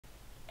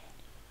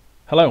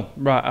Hello,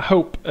 right, I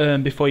hope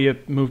before you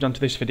moved on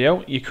to this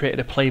video you created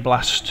a play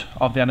blast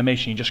of the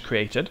animation you just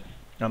created,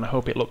 and I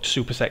hope it looked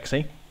super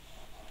sexy.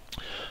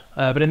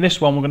 But in this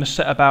one we're going to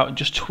set about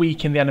just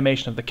tweaking the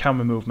animation of the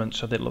camera movement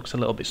so that it looks a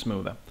little bit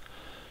smoother.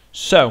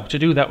 So to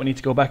do that we need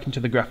to go back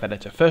into the graph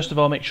editor. First of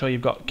all, make sure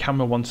you've got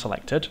camera 1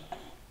 selected,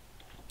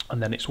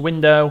 and then it's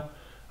window,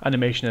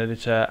 animation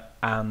editor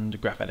and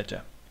graph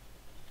editor.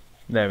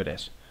 There it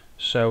is.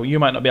 So you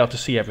might not be able to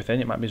see everything,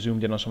 it might be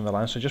zoomed in on some of the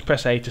lines, so just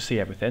press A to see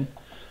everything.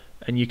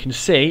 And you can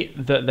see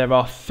that there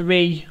are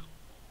 3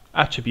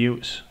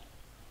 attributes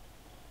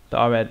that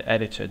are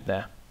edited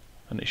there,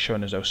 and it's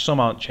showing as though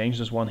some aren't changed.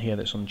 There's one here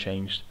that's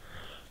unchanged,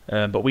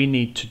 but we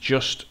need to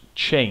just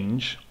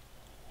change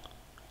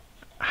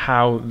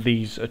how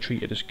these are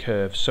treated as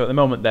curves. So at the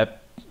moment they're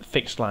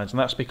fixed lines, and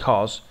that's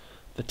because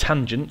the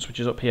tangents,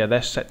 which is up here,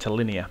 they're set to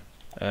linear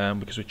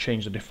because we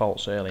changed the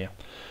defaults earlier.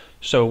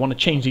 So we want to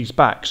change these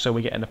back so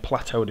we get in a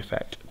plateaued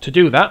effect. To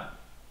do that,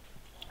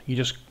 you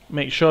just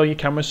make sure your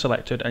camera is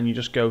selected and you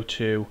just go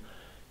to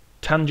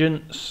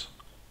tangents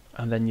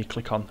and then you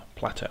click on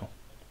plateau,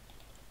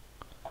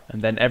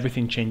 and then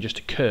everything changes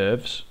to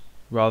curves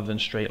rather than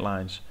straight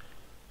lines,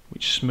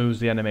 which smooths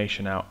the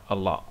animation out a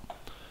lot.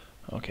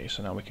 Okay,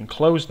 so now we can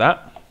close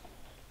that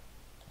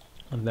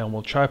and then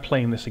we'll try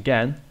playing this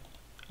again,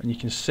 and you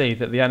can see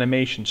that the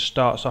animation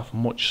starts off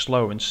much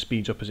slower and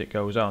speeds up as it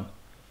goes on,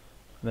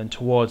 and then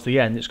towards the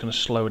end it's going to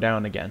slow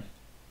down again.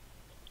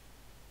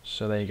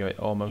 So there you go, it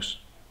almost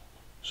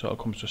sort of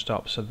comes to a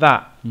stop. So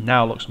that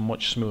now looks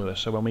much smoother.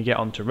 So when we get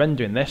on to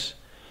rendering this,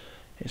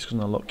 it's going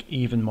to look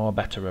even more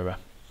betterer.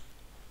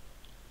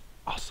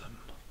 Awesome.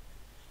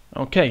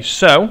 Okay,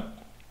 so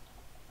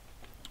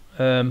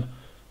we'll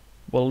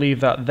leave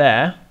that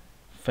there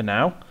for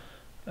now,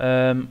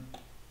 and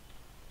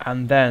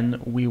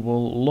then we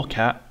will look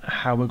at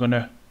how we're going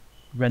to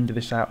render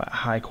this out at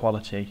high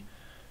quality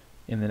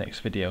in the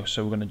next video.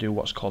 So we're going to do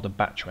what's called a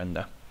batch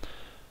render.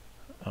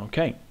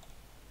 Okay.